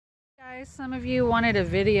Guys, some of you wanted a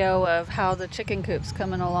video of how the chicken coop's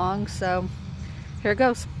coming along, so here it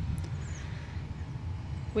goes.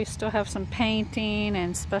 We still have some painting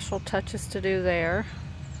and special touches to do there.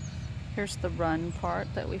 Here's the run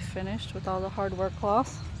part that we finished with all the hardware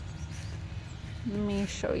cloth. Let me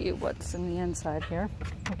show you what's in the inside here.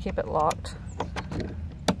 We'll keep it locked.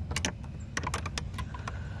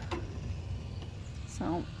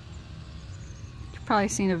 So, you've probably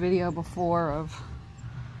seen a video before of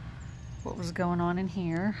what was going on in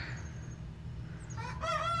here.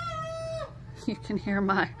 You can hear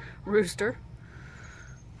my rooster.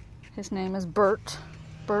 His name is Bert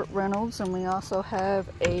Reynolds, and we also have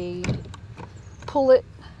a pullet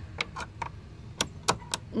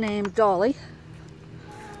named Dolly.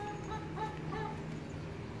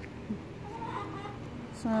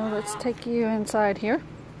 So let's take you inside here.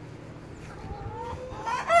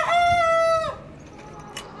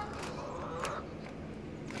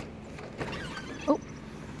 Oh.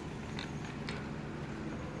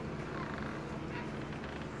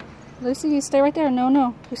 Lucy, you stay right there.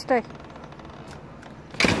 No, you stay.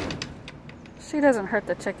 She doesn't hurt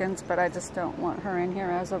the chickens, but I just don't want her in here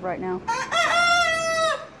as of right now.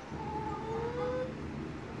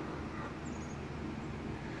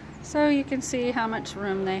 So you can see how much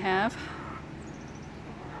room they have.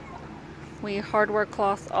 We hardware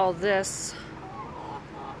clothed all this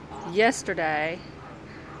yesterday.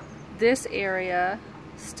 This area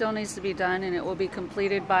still needs to be done, and it will be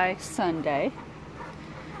completed by Sunday.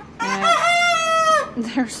 And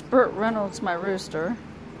there's Bert Reynolds, my rooster.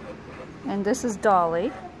 And this is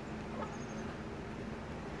Dolly.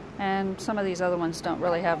 And some of these other ones don't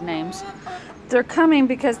really have names. They're coming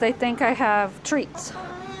because they think I have treats.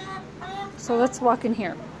 So let's walk in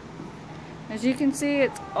here. As you can see,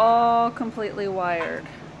 it's all completely wired.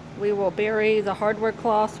 We will bury the hardware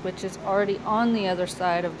cloth, which is already on the other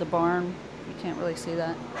side of the barn. You can't really see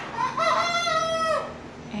that.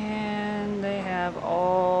 And they have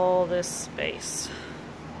all this space.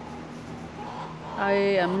 I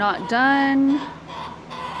am not done.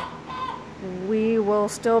 We will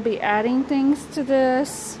still be adding things to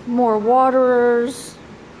this. More waterers,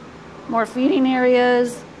 more feeding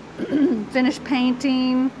areas, finish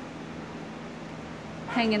painting,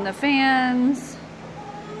 hanging the fans,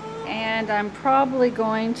 and I'm probably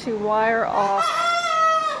going to wire off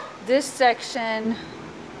this section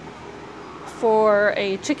for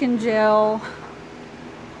a chicken jail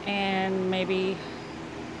and maybe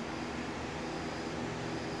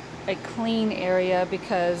a clean area,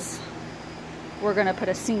 because we're going to put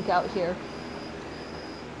a sink out here.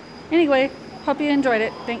 Anyway, hope you enjoyed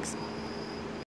it. Thanks.